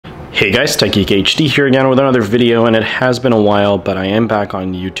Hey guys, TechGeek here again with another video, and it has been a while, but I am back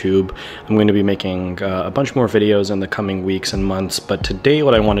on YouTube. I'm going to be making a bunch more videos in the coming weeks and months, but today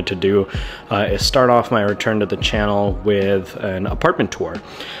what I wanted to do is start off my return to the channel with an apartment tour.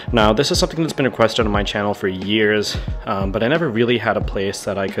 Now, this is something that's been requested on my channel for years, but I never really had a place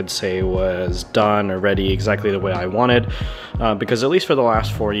that I could say was done or ready exactly the way I wanted, because at least for the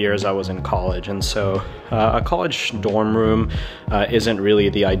last 4 years I was in college, and so a college dorm room isn't really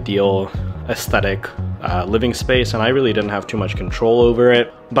the ideal aesthetic living space, and I really didn't have too much control over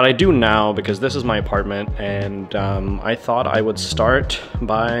it. But I do now, because this is my apartment, and I thought I would start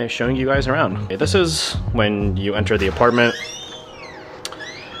by showing you guys around. Okay, this is when you enter the apartment.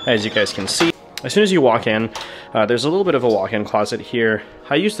 As you guys can see, as soon as you walk in, there's a little bit of a walk-in closet here.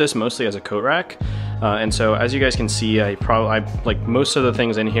 I use this mostly as a coat rack, and so as you guys can see, I like most of the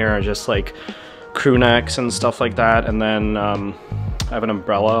things in here are just like crew necks and stuff like that, and then I have an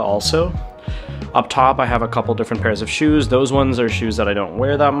umbrella also. Up top I have a couple different pairs of shoes. Those ones are shoes that I don't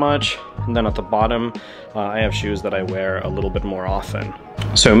wear that much. And then at the bottom I have shoes that I wear a little bit more often.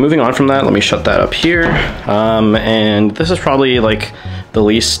 So moving on from that, let me shut that up here. And this is probably like the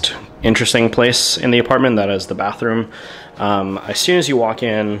least interesting place in the apartment, that is the bathroom. As soon as you walk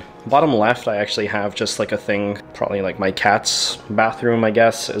in, bottom left, I actually have just like a thing, probably like my cat's bathroom, I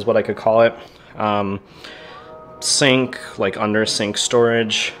guess is what I could call it. Sink, like under sink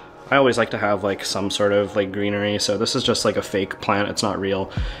storage. I always like to have like some sort of like greenery, so this is just like a fake plant, it's not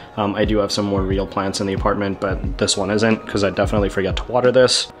real. I do have some more real plants in the apartment, but this one isn't, because I definitely forget to water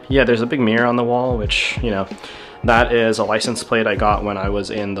this. Yeah, there's a big mirror on the wall, which, you know, that is a license plate I got when I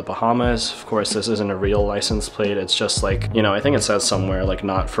was in the Bahamas. Of course, this isn't a real license plate, it's just like, you know, I think it says somewhere like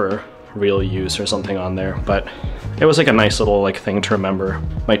not for real use or something on there, but it was like a nice little like thing to remember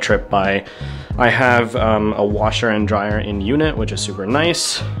my trip by. I have a washer and dryer in unit, which is super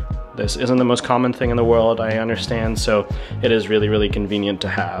nice. This isn't the most common thing in the world, I understand, so it is really, really convenient to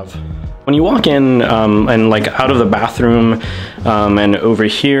have. When you walk in and like out of the bathroom and over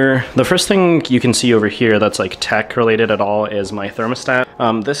here, the first thing you can see over here that's like tech related at all is my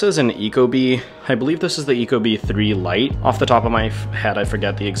thermostat. This is an Ecobee. I believe this is the Ecobee 3 Lite. Off the top of my head, I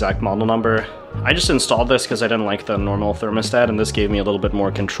forget the exact model number. I just installed this because I didn't like the normal thermostat, and this gave me a little bit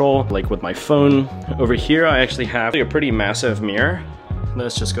more control, like with my phone. Over here, I actually have a pretty massive mirror.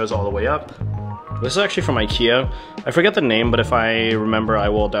 This just goes all the way up. This is actually from IKEA. I forget the name, but if I remember, I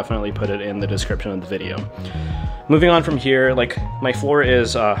will definitely put it in the description of the video. Moving on from here, like my floor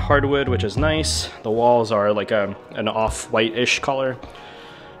is hardwood, which is nice. The walls are like an off-white-ish color.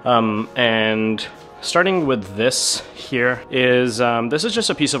 And starting with this here is, this is just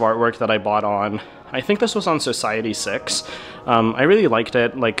a piece of artwork that I bought on, I think this was on Society 6. I really liked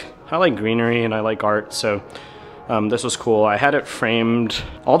it. Like, I like greenery and I like art, so this was cool. I had it framed.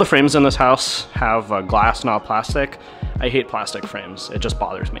 All the frames in this house have glass, not plastic. I hate plastic frames, it just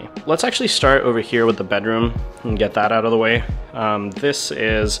bothers me. Let's actually start over here with the bedroom and get that out of the way. This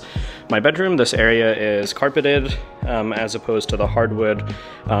is my bedroom. This area is carpeted as opposed to the hardwood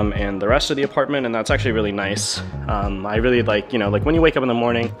and the rest of the apartment, and that's actually really nice. I really like, you know, like when you wake up in the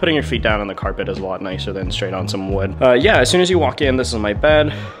morning, putting your feet down on the carpet is a lot nicer than straight on some wood. Yeah, as soon as you walk in, this is my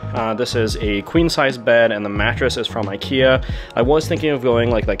bed. This is a queen size bed, and the mattress is from IKEA. I was thinking of going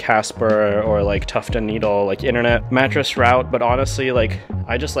like the Casper or like Tuft & Needle, like internet mattress route, but honestly, like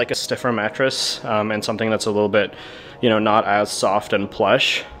I just like a stiffer mattress and something that's a little bit, you know, not as soft and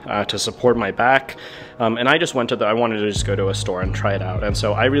plush to support my back. And I just wanted to just go to a store and try it out, and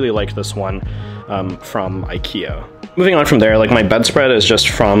so I really liked this one from IKEA. Moving on from there, like my bedspread is just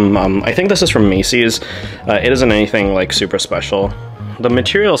from, I think this is from Macy's. It isn't anything like super special. The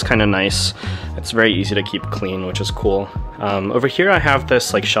material is kind of nice. It's very easy to keep clean, which is cool. Over here I have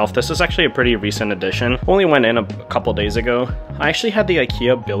this like shelf. This is actually a pretty recent addition. Only went in a couple days ago. I actually had the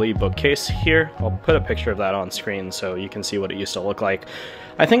IKEA Billy bookcase here. I'll put a picture of that on screen so you can see what it used to look like.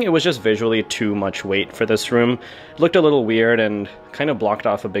 I think it was just visually too much weight for this room. It looked a little weird and kind of blocked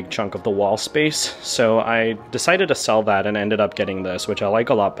off a big chunk of the wall space. So I decided to sell that and ended up getting this, which I like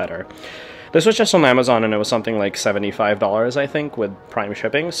a lot better. This was just on Amazon, and it was something like $75, I think, with Prime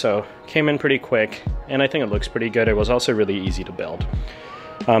shipping, so came in pretty quick, and I think it looks pretty good. It was also really easy to build.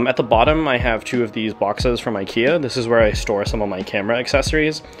 At the bottom, I have 2 of these boxes from IKEA. This is where I store some of my camera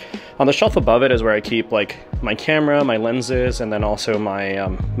accessories. On the shelf above it is where I keep like my camera, my lenses, and then also my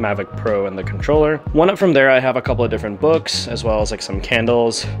Mavic Pro and the controller. One up from there, I have a couple of different books, as well as like some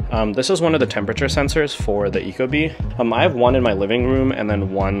candles. This is one of the temperature sensors for the Ecobee. I have one in my living room and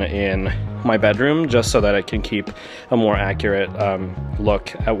then one in my bedroom, just so that I can keep a more accurate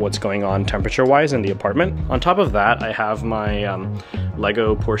look at what's going on temperature-wise in the apartment. On top of that, I have my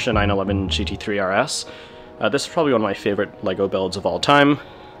Lego Porsche 911 GT3 RS. This is probably one of my favorite Lego builds of all time.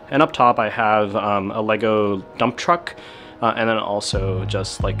 And up top I have a Lego dump truck, and then also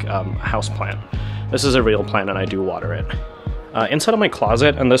just like a house plant. This is a real plant and I do water it. Inside of my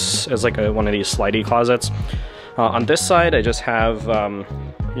closet, and this is like one of these slidey closets, on this side I just have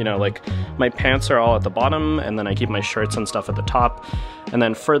you know, like my pants are all at the bottom, and then I keep my shirts and stuff at the top. And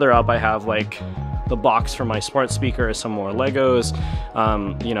then further up I have like the box for my smart speaker, some more Legos,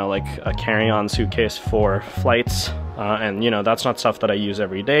 you know, like a carry-on suitcase for flights, and you know, that's not stuff that I use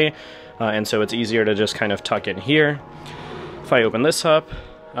every day, and so it's easier to just kind of tuck in here. If I open this up,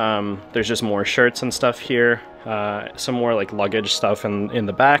 there's just more shirts and stuff here, some more like luggage stuff in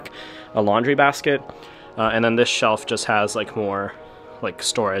the back, a laundry basket, and then this shelf just has like more like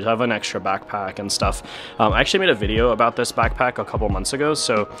storage. I have an extra backpack and stuff. I actually made a video about this backpack a couple months ago,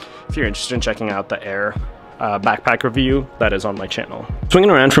 so if you're interested in checking out the Air backpack review, that is on my channel. Swinging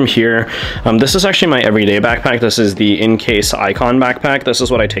around from here, this is actually my everyday backpack. This is the In-Case Icon backpack. This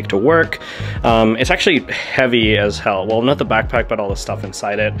is what I take to work. It's actually heavy as hell. Well, not the backpack, but all the stuff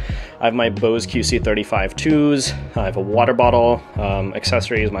inside it. I have my Bose QC35-2s. I have a water bottle,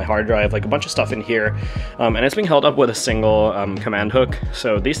 accessories, my hard drive, like a bunch of stuff in here. And it's being held up with a single command hook.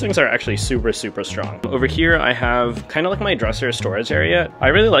 So these things are actually super, super strong. Over here, I have kind of like my dresser storage area. I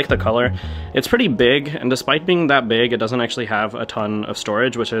really like the color. It's pretty big, and despite being that big, it doesn't actually have a ton of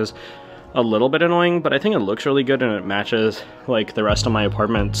storage, which is a little bit annoying, but I think it looks really good and it matches like the rest of my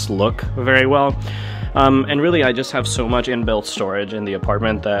apartment's look very well. And really, I just have so much inbuilt storage in the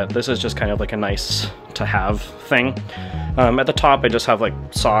apartment that this is just kind of like a nice to have thing. At the top, I just have like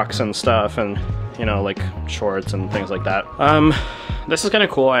socks and stuff, and you know, like shorts and things like that. This is kind of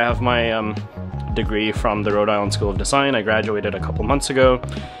cool. I have my degree from the Rhode Island School of Design. I graduated a couple months ago.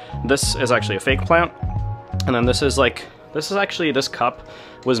 This is actually a fake plant. And then this is actually, this cup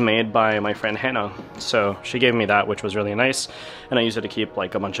was made by my friend Hannah. So she gave me that, which was really nice. And I use it to keep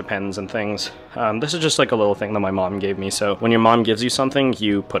like a bunch of pens and things. This is just like a little thing that my mom gave me. So when your mom gives you something,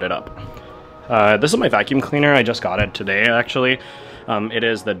 you put it up. This is my vacuum cleaner. I just got it today, actually. It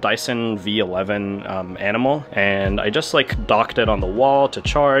is the Dyson V11 Animal, and I just like docked it on the wall to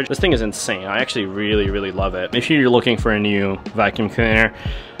charge. This thing is insane. I actually really, really love it. If you're looking for a new vacuum cleaner,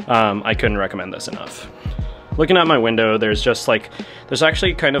 I couldn't recommend this enough. Looking out my window, there's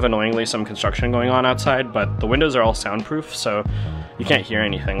actually kind of annoyingly some construction going on outside, but the windows are all soundproof, so you can't hear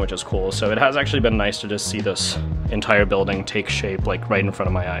anything, which is cool. So it has actually been nice to just see this entire building take shape like right in front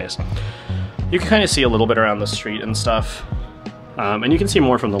of my eyes. You can kind of see a little bit around the street and stuff, and you can see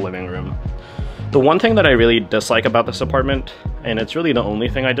more from the living room. The one thing that I really dislike about this apartment, and it's really the only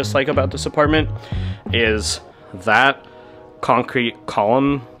thing I dislike about this apartment, is that concrete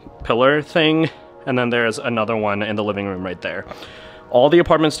column pillar thing. And then there's another one in the living room right there. All the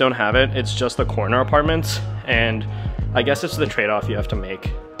apartments don't have it, it's just the corner apartments, and I guess it's the trade-off you have to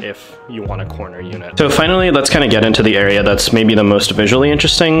make if you want a corner unit. So finally, let's kind of get into the area that's maybe the most visually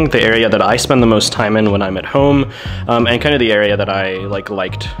interesting, the area that I spend the most time in when I'm at home, and kind of the area that I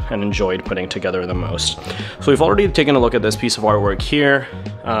liked and enjoyed putting together the most. So we've already taken a look at this piece of artwork here,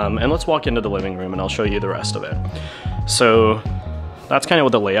 and let's walk into the living room and I'll show you the rest of it. So that's kind of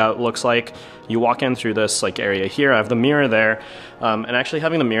what the layout looks like. You walk in through this like area here. I have the mirror there, and actually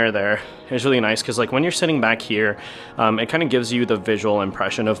having the mirror there is really nice because like when you're sitting back here, it kind of gives you the visual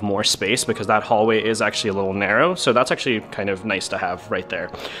impression of more space because that hallway is actually a little narrow. So that's actually kind of nice to have right there.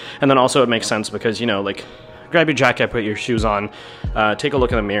 And then also it makes sense because, you know, like grab your jacket, put your shoes on, take a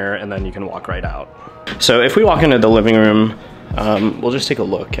look in the mirror, and then you can walk right out. So if we walk into the living room, we'll just take a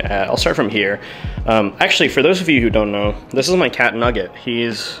look at, I'll start from here. Actually, for those of you who don't know, this is my cat Nugget.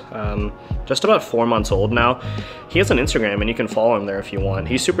 He's just about 4 months old now. He has an Instagram and you can follow him there if you want.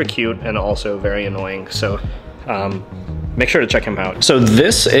 He's super cute and also very annoying, so make sure to check him out. So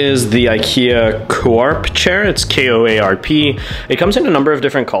this is the IKEA Koarp chair. It's K-O-A-R-P. It comes in a number of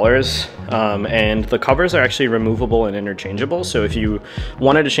different colors, and the covers are actually removable and interchangeable. So if you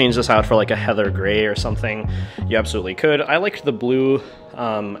wanted to change this out for like a heather gray or something, you absolutely could. I liked the blue,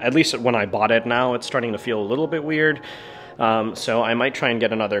 at least when I bought it. Now it's starting to feel a little bit weird. So I might try and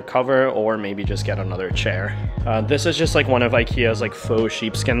get another cover or maybe just get another chair. This is just like one of IKEA's like faux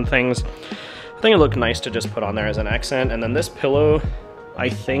sheepskin things. I think it looked nice to just put on there as an accent. And then this pillow, I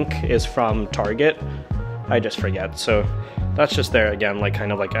think, is from Target. I just forget. So that's just there again, like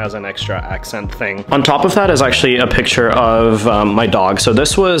kind of like as an extra accent thing. On top of that is actually a picture of my dog. So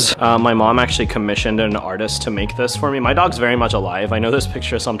this was, my mom actually commissioned an artist to make this for me. My dog's very much alive. I know this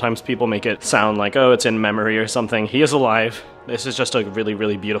picture, sometimes people make it sound like, oh, it's in memory or something. He is alive. This is just a really,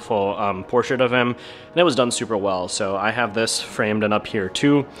 really beautiful portrait of him, and it was done super well. So I have this framed and up here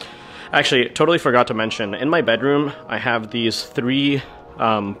too. Actually, totally forgot to mention, in my bedroom, I have these 3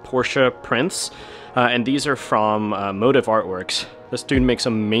 Porsche prints, and these are from Motive Artworks. This dude makes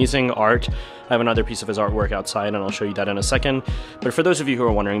amazing art. I have another piece of his artwork outside, and I'll show you that in a second. But for those of you who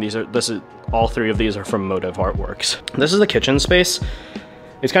are wondering, all 3 of these are from Motive Artworks. This is the kitchen space.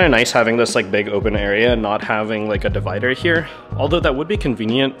 It's kind of nice having this like big open area and not having like a divider here. Although that would be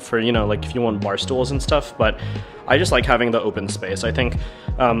convenient for, you know, like if you want bar stools and stuff, but I just like having the open space. I think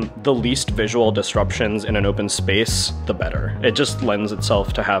the least visual disruptions in an open space, the better. It just lends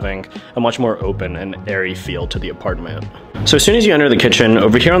itself to having a much more open and airy feel to the apartment. So as soon as you enter the kitchen,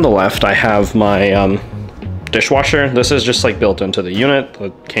 over here on the left, I have my dishwasher. This is just like built into the unit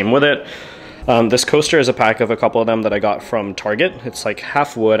that came with it. This coaster is a pack of a couple of them that I got from Target. It's like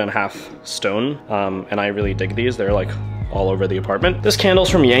half wood and half stone, and I really dig these. They're like all over the apartment. This candle's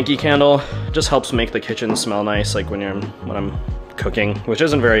from Yankee Candle. It just helps make the kitchen smell nice, like when I'm cooking, which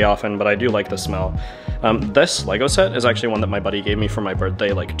isn't very often, but I do like the smell. This Lego set is actually one that my buddy gave me for my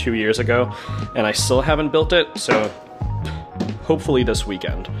birthday like 2 years ago, and I still haven't built it, so hopefully this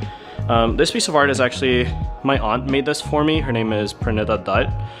weekend. This piece of art is actually, my aunt made this for me. Her name is Pranita Dutt.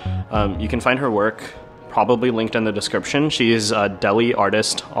 You can find her work probably linked in the description. She's a deli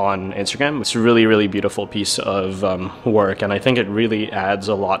artist on Instagram. It's a really, really beautiful piece of work, and I think it really adds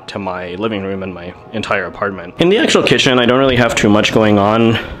a lot to my living room and my entire apartment. In the actual kitchen, I don't really have too much going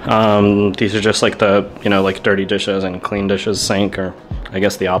on. These are just like the, you know, like dirty dishes and clean dishes sink, or I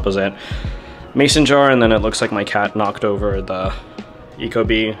guess the opposite. Mason jar, and then it looks like my cat knocked over the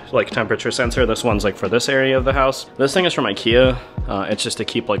Ecobee like temperature sensor. This one's like for this area of the house. This thing is from IKEA. It's just to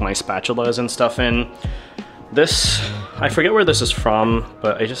keep like my spatulas and stuff in. This, I forget where this is from,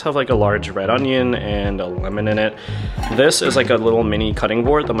 but I just have like a large red onion and a lemon in it. This is like a little mini cutting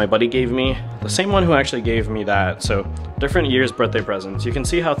board that my buddy gave me. The same one who actually gave me that. So different years birthday presents. You can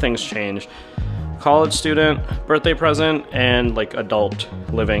see how things change. College student birthday present and like adult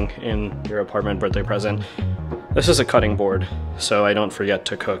living in your apartment birthday present. This is a cutting board, so I don't forget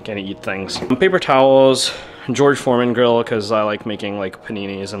to cook and eat things. Paper towels, George Foreman grill, because I like making like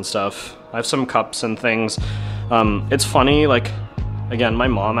paninis and stuff. I have some cups and things. It's funny, like, again, my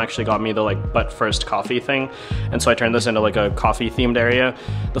mom actually got me the like but first coffee thing, and so I turned this into like a coffee themed area.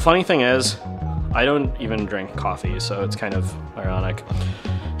 The funny thing is, I don't even drink coffee, so it's kind of ironic.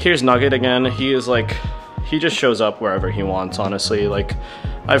 Here's Nugget again. He is like, he just shows up wherever he wants, honestly. Like,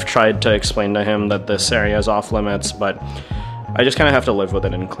 I've tried to explain to him that this area is off limits, but I just kind of have to live with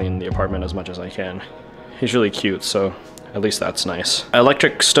it and clean the apartment as much as I can. He's really cute, so at least that's nice.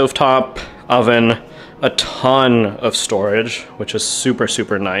 Electric stovetop, oven, a ton of storage, which is super,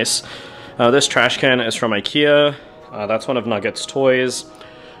 super nice. This trash can is from IKEA. That's one of Nugget's toys.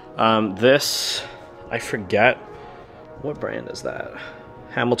 This, I forget, what brand is that?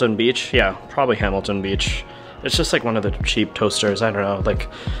 Hamilton Beach? Yeah, probably Hamilton Beach. It's just like one of the cheap toasters. I don't know, like,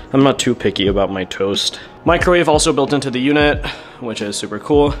 I'm not too picky about my toast. Microwave also built into the unit, which is super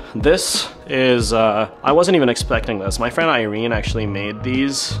cool. This is, I wasn't even expecting this. My friend Irene actually made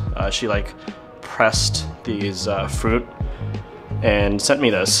these. She like pressed these fruit and sent me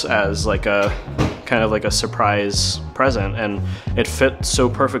this as like a kind of like a surprise present, and it fit so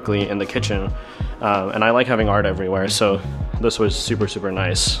perfectly in the kitchen. And I like having art everywhere, so this was super, super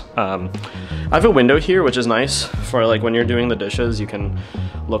nice. I have a window here, which is nice for like when you're doing the dishes, you can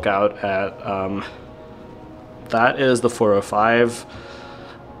look out at, that is the 405.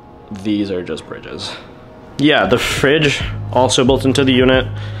 These are just bridges. Yeah, the fridge also built into the unit.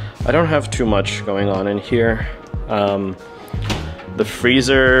 I don't have too much going on in here. The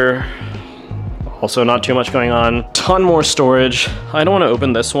freezer, also not too much going on. Ton more storage. I don't want to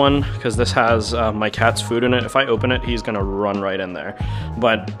open this one because this has my cat's food in it. If I open it, he's gonna run right in there.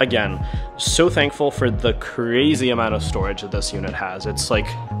 But again, so thankful for the crazy amount of storage that this unit has. It's like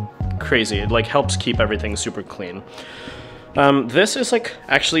crazy. It like helps keep everything super clean. This is like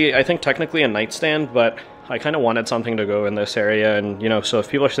actually, I think technically a nightstand, but I kind of wanted something to go in this area, and you know, so if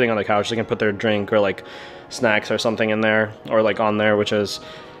people are sitting on the couch, they can put their drink or like snacks or something in there, or like on there, which is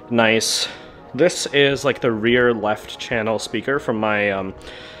nice. This is like the rear left channel speaker from my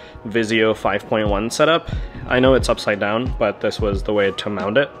Vizio 5.1 setup. I know it's upside down, but this was the way to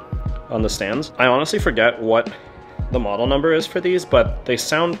mount it on the stands. I honestly forget what the model number is for these, but they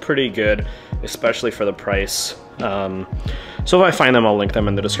sound pretty good, especially for the price. So if I find them, I'll link them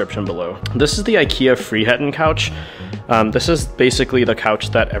in the description below. This is the IKEA Freehetten couch. This is basically the couch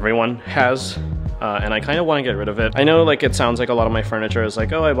that everyone has. And I kind of want to get rid of it. I know like it sounds like a lot of my furniture is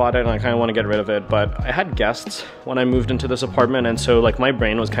like, oh, I bought it and I kind of want to get rid of it, but I had guests when I moved into this apartment, and so like my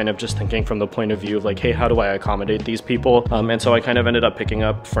brain was kind of just thinking from the point of view of like, hey, how do I accommodate these people? And so I kind of ended up picking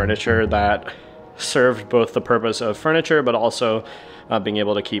up furniture that served both the purpose of furniture, but also being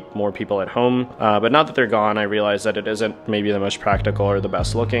able to keep more people at home. But now that they're gone, I realized that it isn't maybe the most practical or the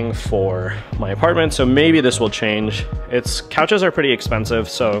best looking for my apartment, so maybe this will change. Its couches are pretty expensive,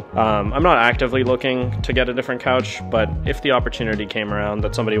 so I'm not actively looking to get a different couch, but if the opportunity came around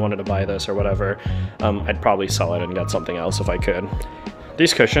that somebody wanted to buy this or whatever, I'd probably sell it and get something else if I could.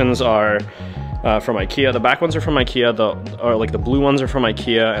 These cushions are from IKEA. The back ones are from IKEA, the blue ones are from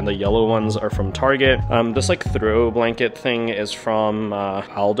IKEA, and the yellow ones are from Target. This like throw blanket thing is from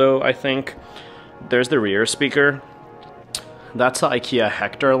Aldo, I think. There's the rear speaker. That's the IKEA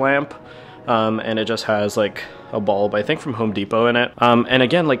Hector lamp, and it just has like a bulb, I think from Home Depot in it. And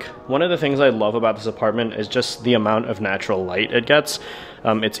again, like one of the things I love about this apartment is just the amount of natural light it gets.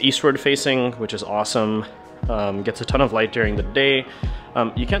 It's eastward facing, which is awesome. Gets a ton of light during the day.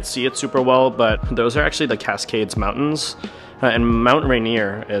 You can't see it super well, but those are actually the Cascades Mountains. And Mount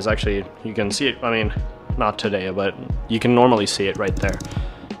Rainier is actually, you can see it, I mean, not today, but you can normally see it right there,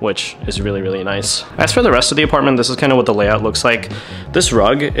 which is really, really nice. As for the rest of the apartment, this is kind of what the layout looks like. This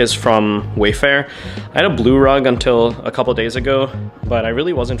rug is from Wayfair. I had a blue rug until a couple days ago, but I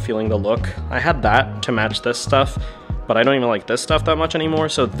really wasn't feeling the look. I had that to match this stuff, but I don't even like this stuff that much anymore,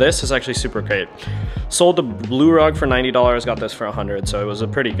 so this is actually super great. Sold the blue rug for $90, got this for $100, so it was a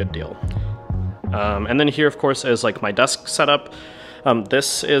pretty good deal. And then here, of course, is like my desk setup.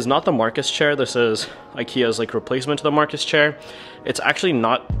 This is not the Marcus chair, this is IKEA's like replacement to the Marcus chair. It's actually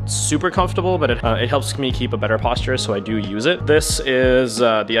not super comfortable, but it helps me keep a better posture, so I do use it. This is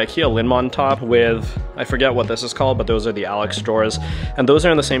the IKEA Linmon top with, I forget what this is called, but those are the Alex drawers. And those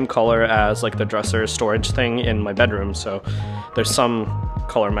are in the same color as like the dresser storage thing in my bedroom, so there's some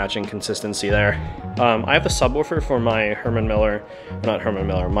color matching consistency there. I have the subwoofer for my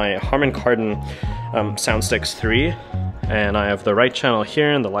my Harman Kardon Soundsticks 3, and I have the right channel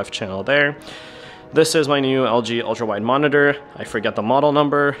here and the left channel there. This is my new LG ultra-wide monitor. I forget the model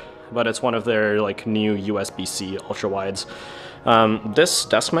number, but it's one of their like new USB-C ultra-wides. This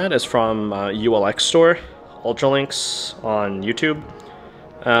desk mat is from ULX Store, Ultralinks on YouTube.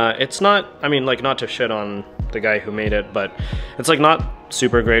 It's not, I mean, like, not to shit on the guy who made it, but it's like not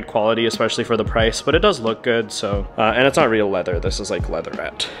super great quality, especially for the price, but it does look good, so, and it's not real leather, this is like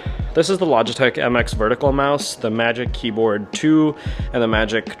leatherette. This is the Logitech MX vertical mouse, the Magic Keyboard 2, and the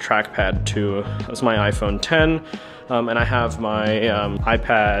Magic Trackpad 2. That's my iPhone 10, and I have my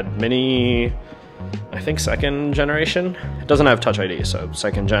iPad mini, I think 2nd generation. It doesn't have Touch ID, so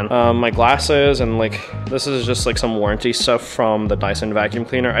 2nd gen. My glasses, and like, this is just like some warranty stuff from the Dyson vacuum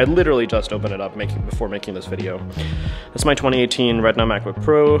cleaner. I literally just opened it up before making this video. That's my 2018 Retina MacBook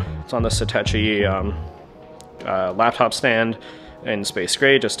Pro. It's on the Satechi laptop stand in space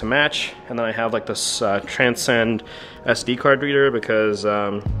gray just to match. And then I have like this Transcend SD card reader because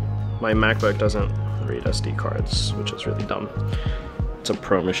my MacBook doesn't read SD cards, which is really dumb. It's a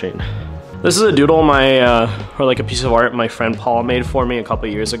Pro machine. This is a doodle or like a piece of art my friend Paul made for me a couple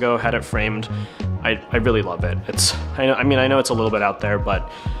years ago, had it framed. I really love it. I mean, I know it's a little bit out there,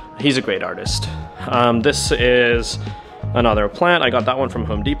 but he's a great artist. This is another plant. I got that one from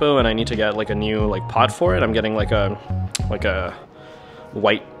Home Depot, and I need to get like a new like pot for it. I'm getting like a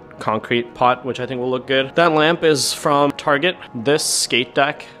white concrete pot, which I think will look good. That lamp is from Target. This skate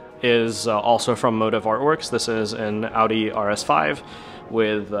deck is also from Motive Artworks. This is an Audi RS5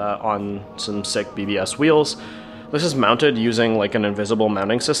 with on some sick BBS wheels. This is mounted using like an invisible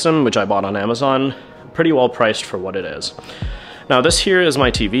mounting system, which I bought on Amazon. Pretty well priced for what it is. Now this here is my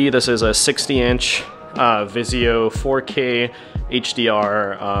TV. This is a 60-inch Vizio 4K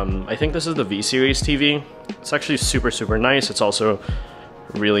HDR. I think this is the V series TV. It's actually super, super nice. It's also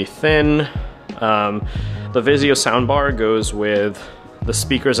really thin. The Vizio soundbar goes with the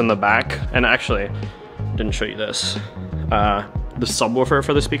speakers in the back, and actually, didn't show you this. The subwoofer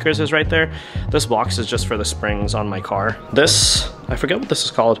for the speakers is right there. This box is just for the springs on my car. This, I forget what this is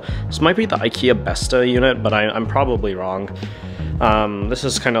called. This might be the IKEA Besta unit, but I'm probably wrong. This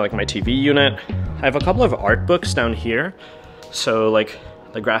is kind of like my TV unit. I have a couple of art books down here. So like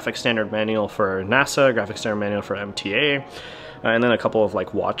the Graphic Standard Manual for NASA, Graphic Standard Manual for MTA, and then a couple of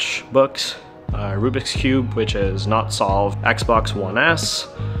like watch books. Rubik's Cube, which is not solved, Xbox One S,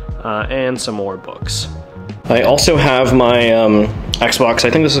 and some more books. I also have my Xbox,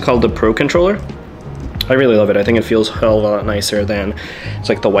 I think this is called the Pro controller. I really love it. I think it feels a hell of a lot nicer than, it's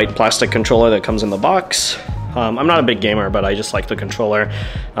like the white plastic controller that comes in the box. I'm not a big gamer, but I just like the controller.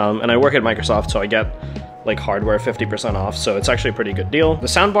 And I work at Microsoft, so I get like hardware 50% off, so it's actually a pretty good deal. The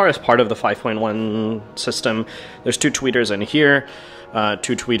soundbar is part of the 5.1 system. There's 2 tweeters in here, 2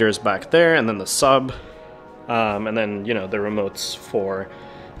 tweeters back there, and then the sub, and then, you know, the remotes for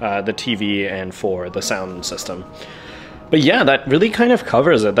the TV and for the sound system. But yeah, that really kind of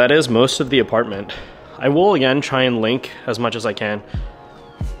covers it. That is most of the apartment. I will again try and link as much as I can,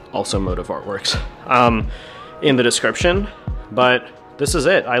 also Motive Artworks, in the description, but this is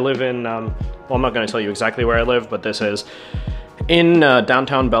it. I live in, well, I'm not going to tell you exactly where I live, but this is in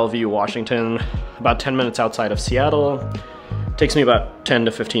downtown Bellevue, Washington, about 10 minutes outside of Seattle. It takes me about 10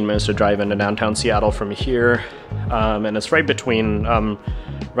 to 15 minutes to drive into downtown Seattle from here, and it's right between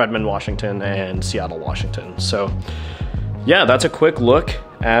Redmond, Washington and Seattle, Washington. So yeah, that's a quick look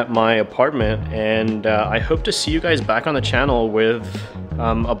at my apartment, and I hope to see you guys back on the channel with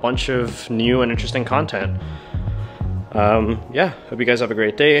a bunch of new and interesting content. Yeah, hope you guys have a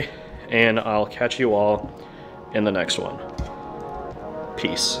great day, and I'll catch you all in the next one.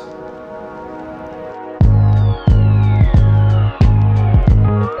 Peace.